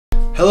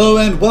Hello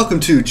and welcome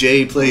to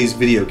Jay Plays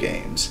Video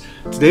Games.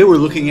 Today we're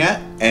looking at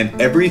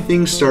And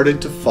Everything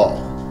Started to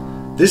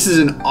Fall. This is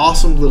an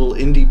awesome little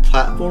indie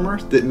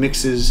platformer that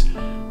mixes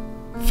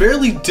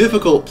fairly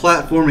difficult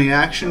platforming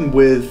action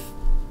with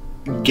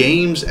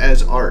games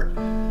as art.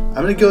 I'm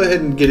going to go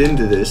ahead and get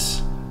into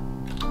this.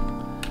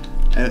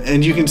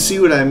 And you can see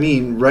what I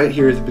mean right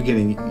here at the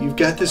beginning. You've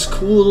got this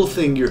cool little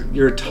thing,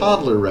 you're a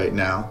toddler right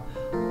now.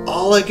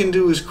 All I can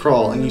do is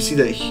crawl, and you see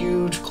that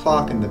huge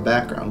clock in the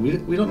background.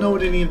 We don't know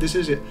what any of this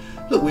is yet.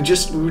 Look, we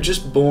were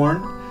just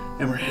born,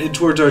 and we're headed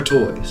towards our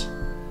toys.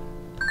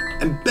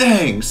 And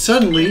bang!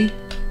 Suddenly,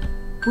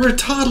 we're a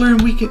toddler,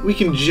 and we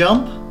can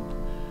jump.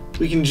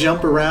 We can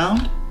jump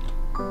around.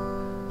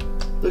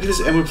 Look at this,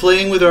 and we're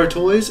playing with our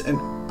toys. And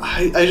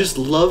I just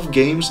love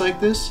games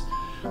like this.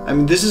 I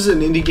mean, this is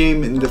an indie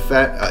game in the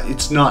fact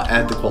it's not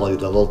at the quality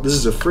level. This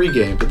is a free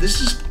game, but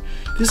this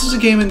is a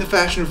game in the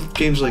fashion of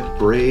games like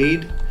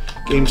Braid,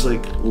 games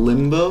like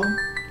Limbo.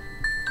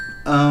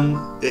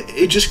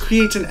 It just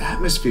creates an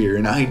atmosphere,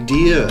 an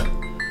idea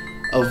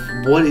of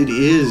what it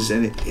is,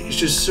 and it's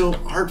just so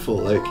artful.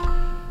 Like,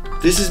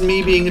 this is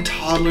me being a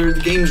toddler.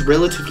 The game's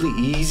relatively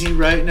easy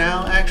right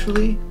now,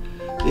 actually.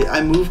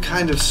 I move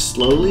kind of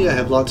slowly. I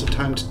have lots of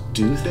time to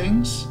do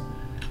things,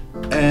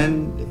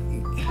 and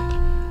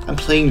I'm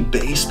playing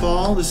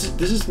baseball. This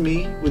is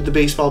me with the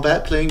baseball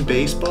bat playing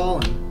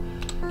baseball, and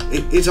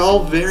it's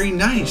all very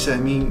nice. I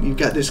mean, you've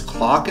got this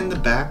clock in the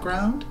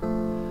background,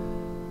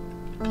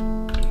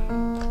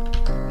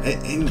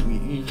 and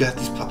you've got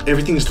these,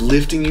 everything's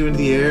lifting you into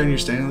the air, and you're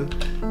standing,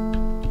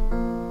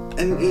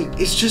 and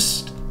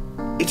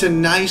it's a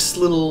nice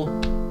little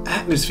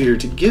atmosphere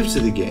to give to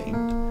the game.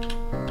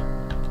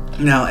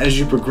 Now, as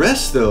you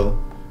progress, though,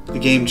 the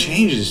game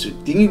changes.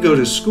 Then you go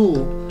to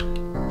school,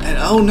 and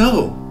oh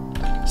no,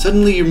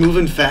 suddenly you're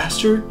moving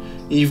faster,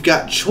 and you've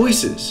got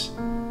choices.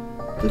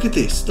 Look at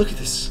this. Look at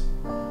this.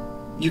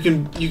 You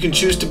can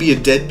choose to be a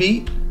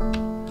deadbeat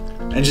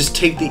and just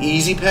take the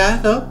easy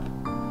path up.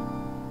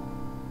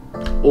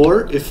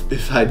 Or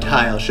if I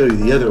die, I'll show you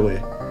the other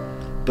way.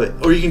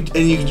 Or you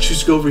can choose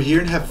to go over here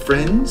and have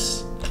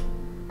friends.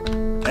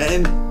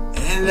 And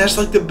that's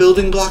like the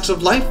building blocks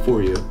of life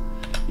for you.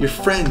 Your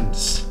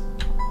friends.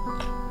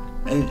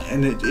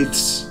 And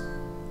it's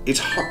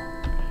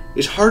hard.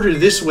 It's harder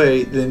this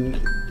way than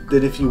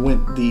if you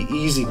went the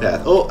easy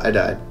path. Oh, I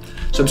died.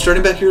 So I'm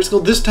starting back here at school.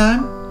 This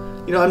time,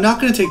 you know, I'm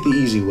not going to take the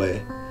easy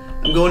way.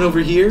 I'm going over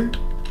here,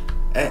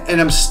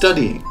 and I'm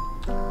studying.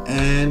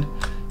 And,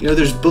 you know,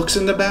 there's books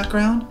in the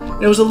background.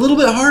 And it was a little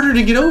bit harder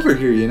to get over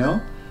here, you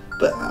know.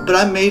 But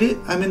I made it.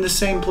 I'm in the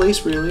same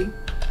place, really.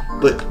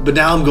 But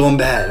now I'm going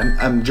bad.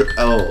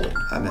 Oh,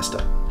 I messed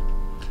up.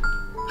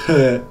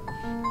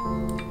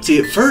 See,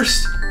 at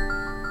first,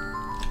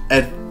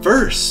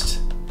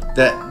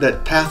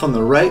 that path on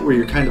the right where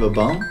you're kind of a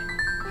bum,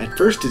 at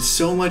first it's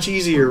so much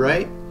easier,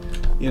 right?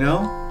 You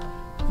know,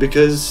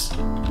 because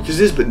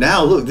this. But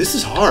now, look, this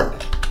is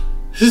hard.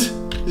 This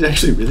is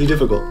actually really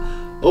difficult.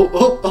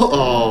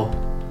 Oh.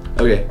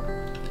 Okay.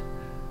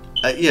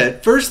 Yeah,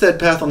 at first that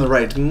path on the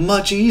right is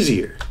much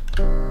easier,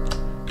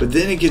 but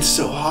then it gets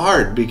so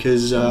hard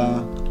because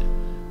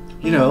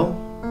you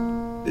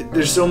know,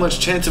 there's so much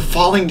chance of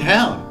falling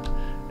down,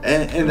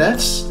 and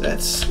that's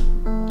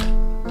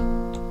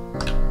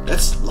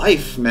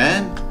life,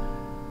 man.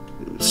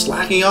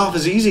 Slacking off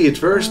is easy at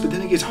first, but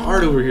then it gets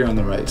hard over here on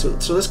the right.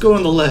 So let's go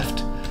on the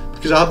left,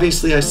 because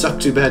obviously I suck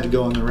too bad to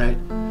go on the right.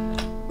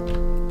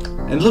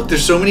 And look,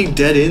 there's so many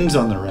dead ends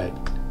on the right.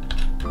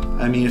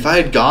 I mean, if I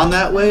had gone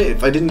that way,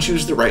 if I didn't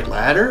choose the right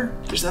ladder,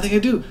 there's nothing to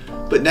do.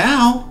 But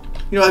now,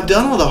 you know, I've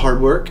done all the hard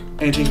work,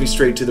 and it takes me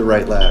straight to the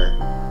right ladder.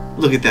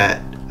 Look at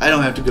that. I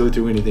don't have to go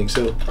through anything.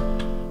 So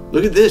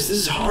look at this. This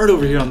is hard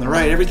over here on the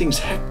right. Everything's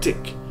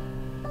hectic.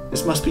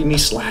 This must be me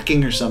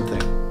slacking or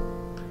something.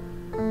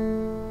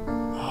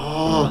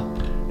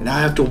 And I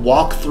have to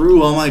walk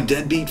through all my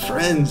deadbeat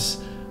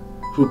friends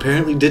who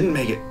apparently didn't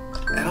make it.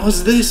 And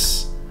what's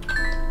this?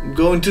 I'm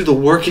going to the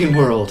working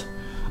world.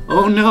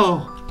 Oh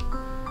no.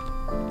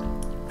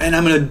 And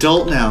I'm an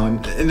adult now,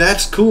 and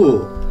that's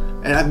cool.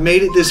 And I've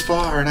made it this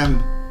far,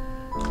 and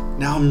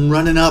now I'm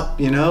running up,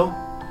 you know?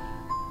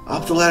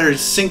 Up the ladder,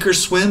 sink or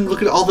swim.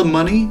 Look at all the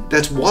money.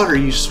 That's water,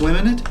 you swim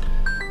in it.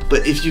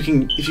 But if you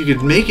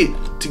could make it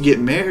to get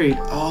married,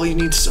 oh, you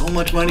need so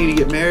much money to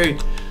get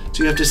married.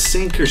 So you have to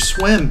sink or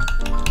swim.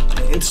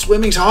 And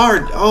swimming's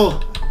hard.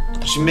 Oh,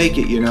 but you make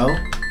it, you know.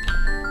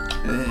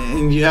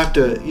 And you have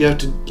to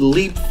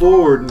leap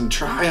forward and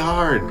try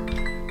hard.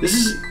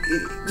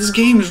 This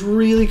game is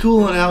really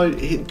cool in how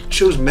it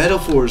shows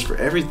metaphors for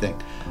everything.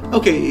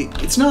 Okay,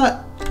 it's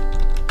not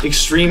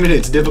extreme in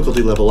its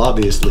difficulty level,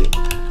 obviously,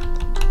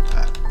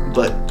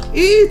 but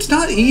it's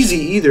not easy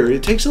either.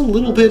 It takes a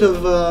little bit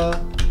of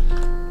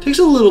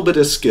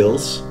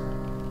skills,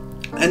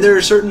 and there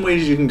are certain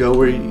ways you can go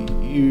where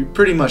you're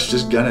pretty much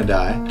just gonna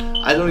die.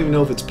 I don't even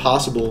know if it's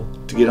possible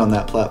to get on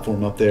that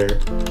platform up there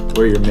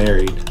where you're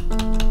married.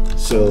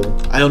 So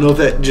I don't know if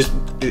that just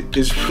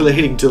is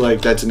relating to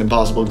like that's an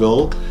impossible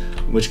goal,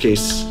 in which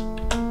case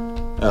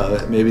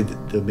maybe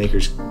the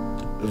makers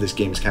of this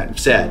game is kind of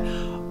sad.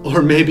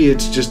 Or maybe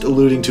it's just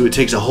alluding to it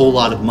takes a whole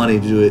lot of money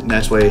to do it, and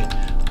that's why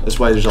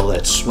there's all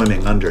that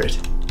swimming under it.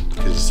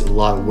 Because it's a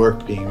lot of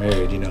work being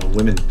married, you know,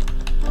 women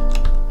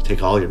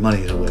take all your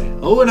money away.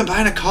 Oh, and I'm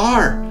buying a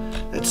car!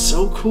 That's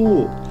so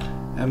cool.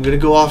 I'm gonna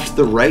go off to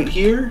the right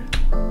here,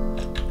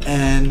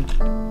 and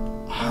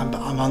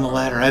I'm on the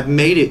ladder. I've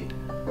made it.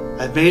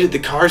 I've made it. The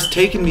car's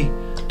taking me.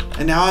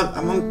 And now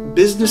I'm on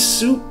business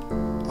soup.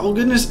 Oh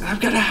goodness, I've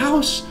got a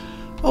house.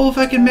 Oh, if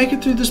I can make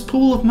it through this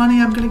pool of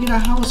money, I'm gonna get a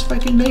house if I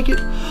can make it.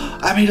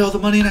 I made all the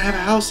money and I have a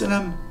house, and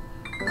I'm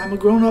a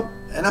grown up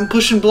and I'm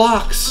pushing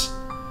blocks.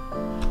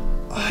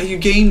 You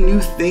gain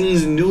new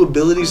things and new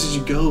abilities as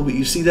you go, but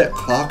you see that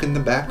clock in the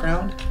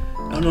background?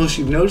 I don't know if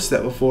you've noticed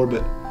that before,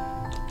 but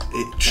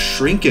it's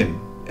shrinking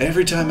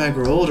every time I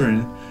grow older,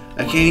 and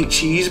I can't eat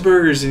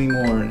cheeseburgers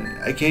anymore,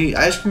 and I can't eat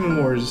ice cream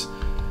anymore.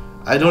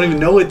 I don't even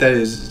know what that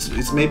is.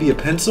 It's maybe a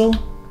pencil?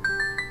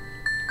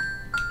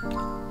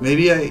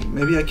 Maybe I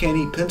can't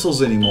eat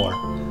pencils anymore.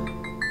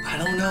 I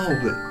don't know,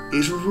 but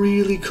it's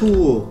really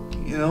cool,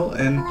 you know,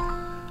 and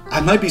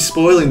I might be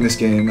spoiling this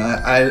game.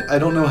 I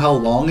don't know how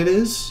long it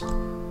is.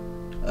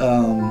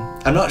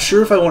 I'm not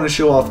sure if I want to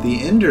show off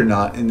the end or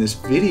not in this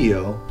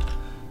video.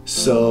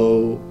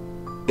 So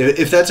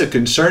if that's a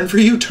concern for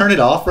you, turn it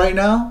off right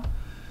now,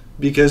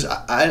 because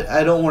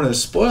I don't want to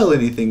spoil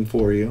anything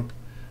for you.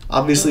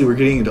 Obviously, we're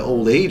getting into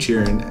old age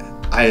here, and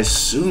I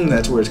assume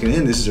that's where it's going to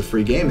end. This is a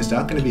free game. It's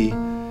not going to be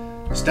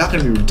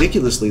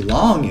ridiculously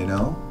long, you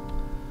know.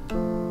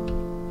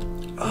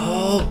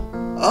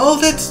 Oh,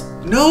 that's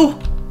no,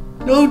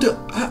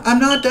 I'm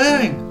not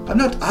dying.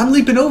 I'm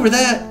leaping over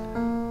that.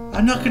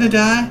 I'm not gonna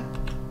die.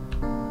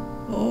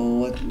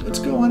 Oh, what's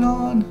going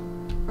on?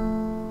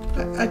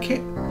 I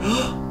can't.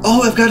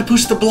 Oh, I've got to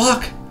push the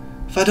block.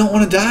 If I don't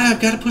want to die,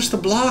 I've got to push the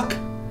block.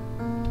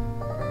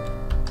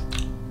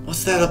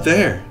 What's that up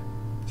there?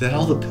 Is that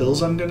all the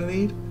pills I'm gonna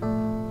need?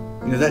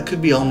 You know, that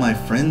could be all my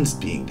friends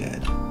being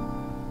dead.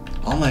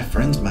 All my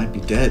friends might be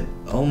dead.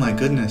 Oh my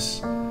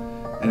goodness.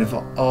 And if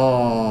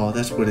oh,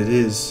 that's what it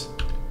is.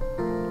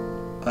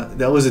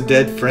 That was a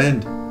dead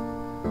friend.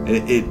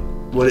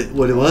 And what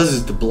it was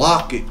is the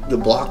block.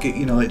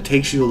 You know, it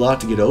takes you a lot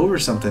to get over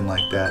something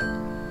like that.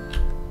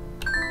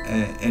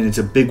 And it's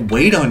a big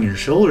weight on your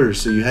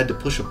shoulders, so you had to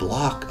push a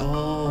block.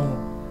 Oh,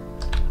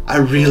 I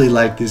really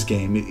like this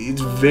game.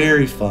 It's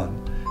very fun.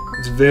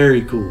 It's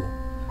very cool.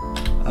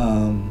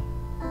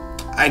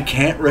 I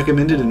can't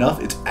recommend it enough.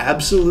 It's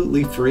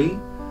absolutely free.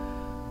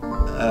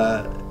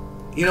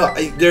 You know,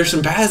 there's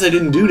some paths I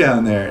didn't do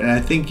down there, and I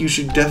think you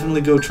should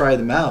definitely go try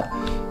them out.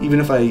 Even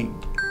if I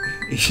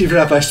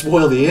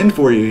spoil the end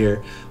for you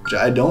here, which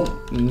I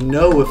don't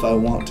know if I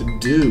want to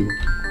do.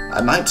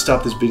 I might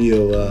stop this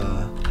video.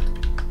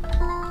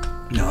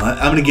 No,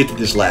 I'm gonna get to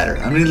this ladder.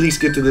 I'm gonna at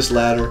least get to this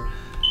ladder,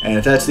 and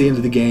if that's the end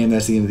of the game,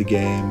 that's the end of the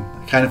game.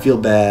 I kind of feel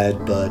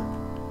bad, but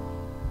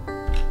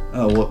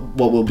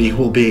what will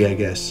be, I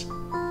guess.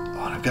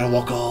 Oh, and I've got to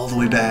walk all the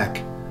way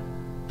back.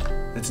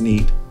 That's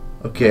neat.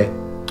 Okay.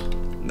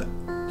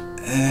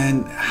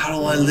 And how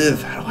do I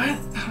live? How do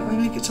I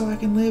make it so I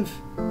can live?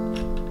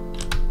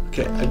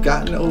 Okay, I've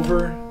gotten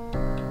over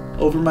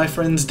my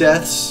friends'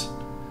 deaths,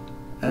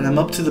 and I'm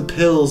up to the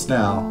pills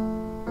now.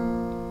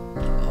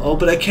 Oh,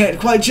 but I can't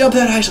quite jump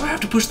that high, so I have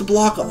to push the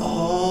block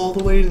all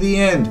the way to the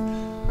end.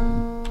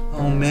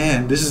 Oh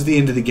man, this is the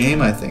end of the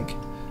game, I think.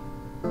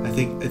 I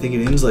think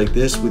it ends like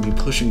this, with you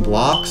pushing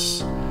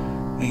blocks,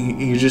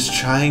 and you're just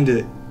trying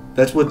to.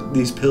 That's what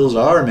these pills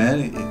are,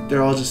 man.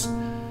 They're all just,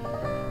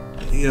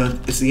 you know,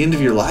 it's the end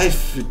of your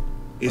life.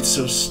 It's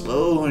so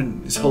slow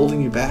and it's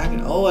holding you back.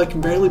 And oh, I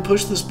can barely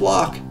push this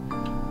block.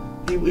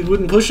 He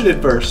wouldn't push it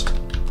at first.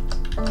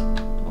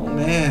 Oh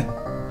man.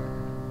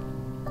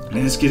 And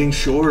it's getting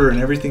shorter,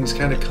 and everything's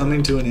kind of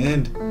coming to an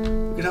end.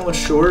 Look at how much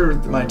shorter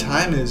my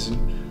time is, and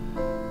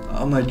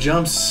all my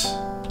jumps.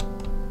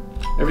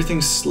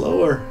 Everything's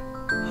slower.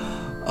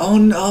 Oh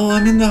no,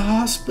 I'm in the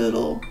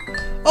hospital.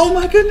 Oh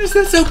my goodness,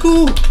 that's so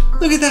cool.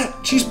 Look at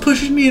that. She's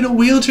pushing me in a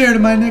wheelchair to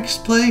my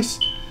next place.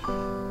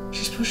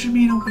 She's pushing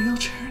me in a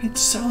wheelchair, and it's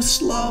so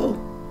slow.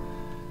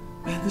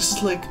 Man, this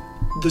is like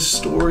the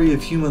story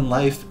of human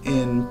life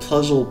in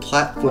puzzle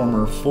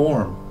platformer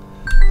form.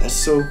 That's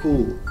so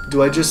cool.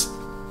 Do I just...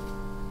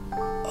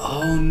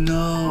 Oh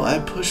no, I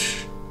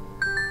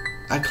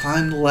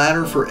climb the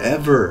ladder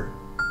forever.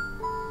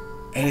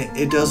 And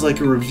it does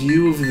like a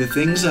review of the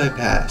things I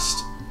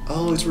passed.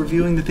 Oh, it's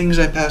reviewing the things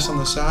I passed on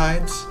the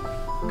sides.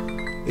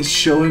 It's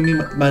showing me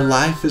my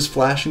life is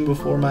flashing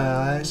before my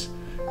eyes.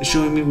 It's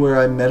showing me where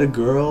I met a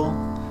girl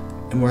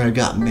and where I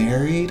got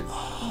married.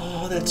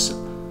 Oh, that's...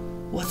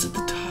 What's at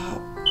the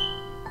top?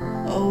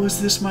 Oh,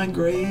 is this my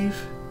grave?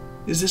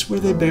 Is this where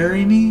they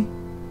bury me?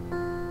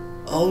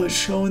 Oh, it's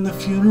showing the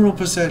funeral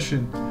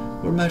procession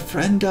where my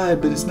friend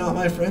died, but it's not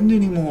my friend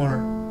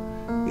anymore.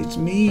 It's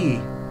me.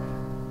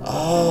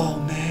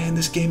 Oh man,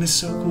 this game is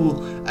so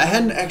cool. I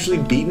hadn't actually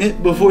beaten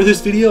it before this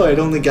video. I'd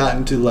only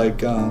gotten to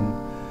like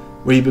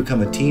where you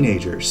become a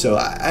teenager. So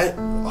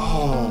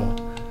oh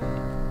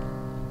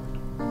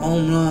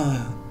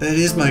no, that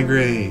is my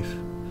grave.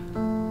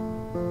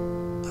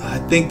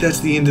 think that's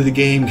the end of the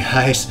game,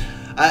 guys.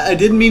 I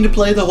didn't mean to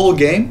play the whole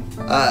game.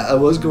 I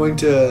was going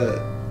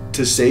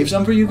to save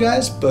some for you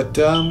guys, but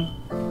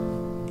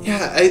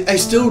yeah, I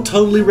still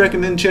totally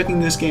recommend checking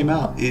this game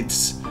out.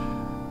 It's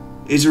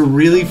a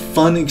really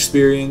fun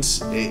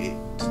experience.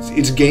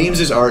 It's games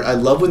as art. I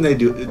love when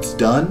it's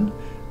done,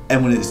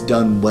 and when it's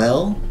done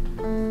well.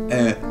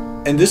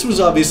 And this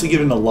was obviously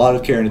given a lot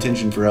of care and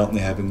attention for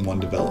only having one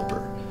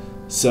developer.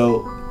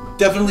 So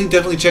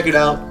definitely check it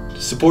out.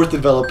 Support the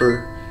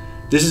developer.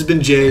 This has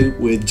been Jay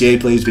with Jay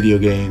Plays Video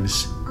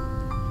Games.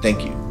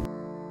 Thank you.